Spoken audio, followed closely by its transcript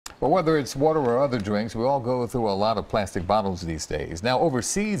Well, whether it's water or other drinks, we all go through a lot of plastic bottles these days. Now,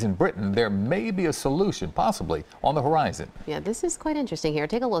 overseas in Britain, there may be a solution, possibly, on the horizon. Yeah, this is quite interesting here.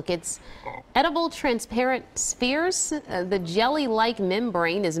 Take a look. It's edible transparent spheres. The jelly-like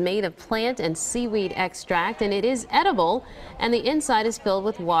membrane is made of plant and seaweed extract, and it is edible, and the inside is filled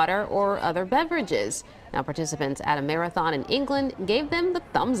with water or other beverages. Now, participants at a marathon in England gave them the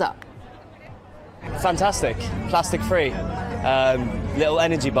thumbs up. Fantastic, plastic free, little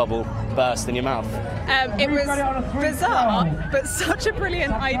energy bubble burst in your mouth. It was bizarre, but such a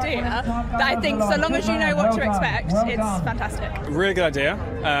brilliant idea that I think so long as you know what to expect, it's fantastic. Really good idea.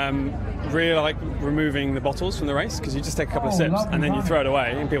 Really like removing the bottles from the race because you just take a couple of sips and then you throw it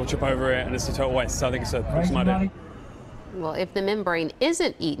away and people trip over it and it's a total waste. So I think it's an awesome idea. Well, if the membrane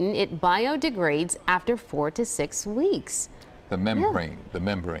isn't eaten, it biodegrades after 4 to 6 weeks. The membrane, the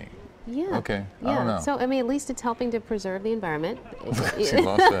membrane. Yeah. Okay, yeah. I don't know. So, I mean, at least it's helping to preserve the environment. She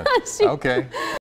lost that. Okay.